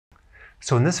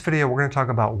So in this video, we're going to talk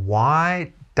about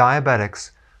why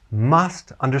diabetics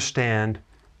must understand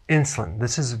insulin.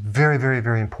 This is very, very,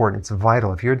 very important. It's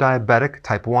vital. If you're diabetic,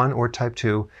 type 1 or type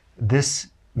 2, this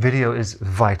video is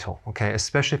vital, okay?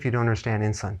 Especially if you don't understand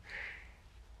insulin.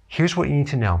 Here's what you need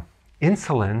to know.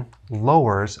 Insulin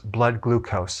lowers blood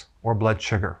glucose or blood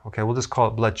sugar, okay? We'll just call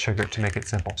it blood sugar to make it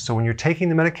simple. So when you're taking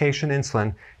the medication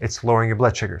insulin, it's lowering your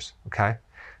blood sugars, okay?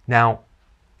 Now,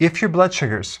 if your blood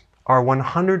sugars are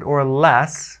 100 or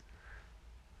less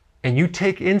and you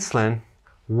take insulin,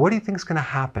 what do you think is going to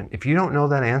happen? If you don't know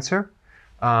that answer,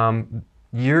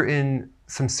 you're in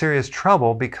some serious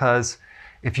trouble, because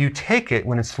if you take it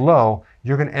when it's low,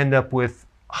 you're going to end up with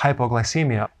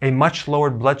hypoglycemia, a much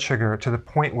lowered blood sugar to the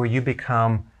point where you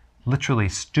become literally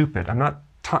stupid. I'm not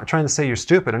trying to say you're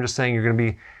stupid. I'm just saying you're going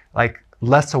to be like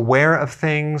less aware of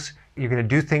things. You're going to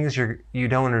do things you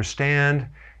don't understand.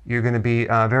 You're going to be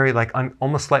very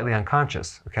almost slightly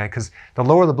unconscious, okay? Because the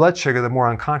lower the blood sugar, the more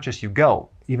unconscious you go,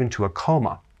 even to a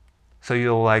coma. So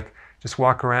you'll just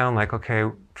walk around okay,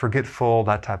 forgetful,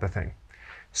 that type of thing.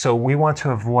 So we want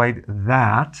to avoid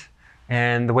that.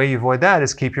 And the way you avoid that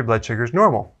is keep your blood sugars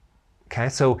normal, okay?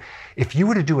 So if you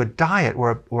were to do a diet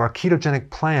or a ketogenic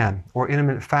plan or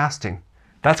intermittent fasting,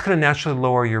 that's going to naturally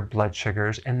lower your blood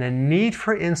sugars, and the need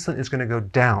for insulin is going to go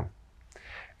down.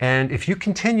 And if you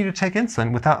continue to take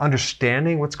insulin without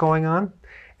understanding what's going on,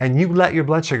 and you let your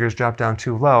blood sugars drop down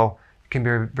too low, it can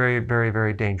be very, very,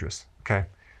 very dangerous, okay?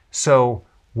 So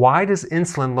why does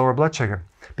insulin lower blood sugar?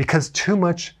 Because too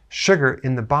much sugar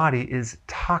in the body is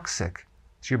toxic.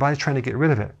 So your body's trying to get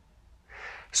rid of it.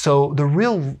 So the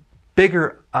real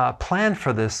bigger plan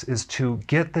for this is to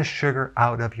get the sugar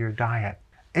out of your diet.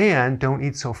 And don't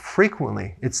eat so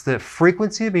frequently. It's the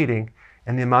frequency of eating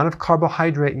and the amount of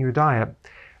carbohydrate in your diet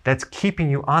that's keeping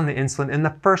you on the insulin in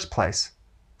the first place.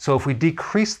 So if we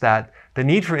decrease that, the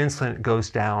need for insulin goes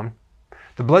down,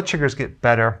 the blood sugars get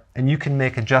better, and you can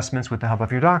make adjustments with the help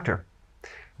of your doctor.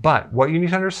 But what you need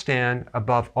to understand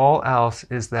above all else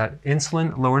is that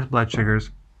insulin lowers blood sugars,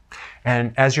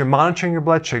 and as you're monitoring your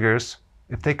blood sugars,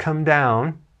 if they come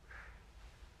down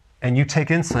and you take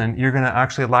insulin, you're going to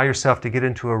actually allow yourself to get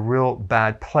into a real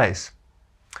bad place.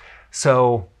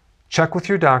 So check with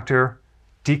your doctor.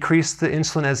 Decrease the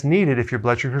insulin as needed if your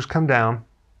blood sugars come down.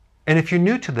 And if you're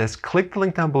new to this, click the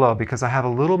link down below, because I have a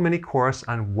little mini course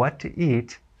on what to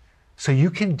eat so you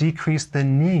can decrease the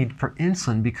need for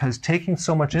insulin, because taking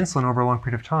so much insulin over a long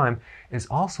period of time is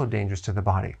also dangerous to the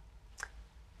body.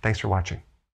 Thanks for watching.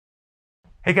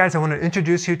 Hey guys, I want to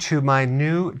introduce you to my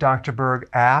new Dr. Berg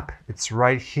app. It's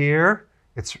right here.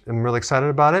 I'm really excited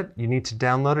about it. You need to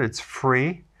download it. It's free.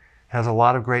 It has a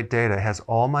lot of great data. It has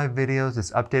all my videos.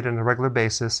 It's updated on a regular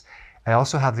basis. I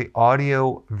also have the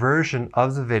audio version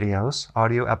of the videos,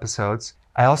 audio episodes.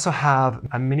 I also have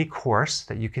a mini course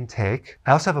that you can take.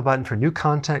 I also have a button for new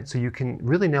content, so you can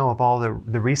really know of all the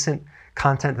recent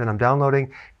content that I'm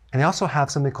downloading. And I also have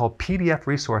something called PDF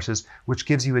resources, which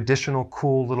gives you additional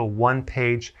cool little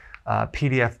one-page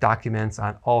PDF documents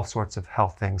on all sorts of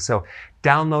health things. So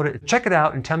download it, check it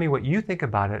out, and tell me what you think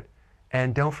about it.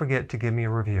 And don't forget to give me a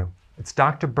review. It's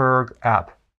Dr. Berg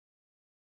app.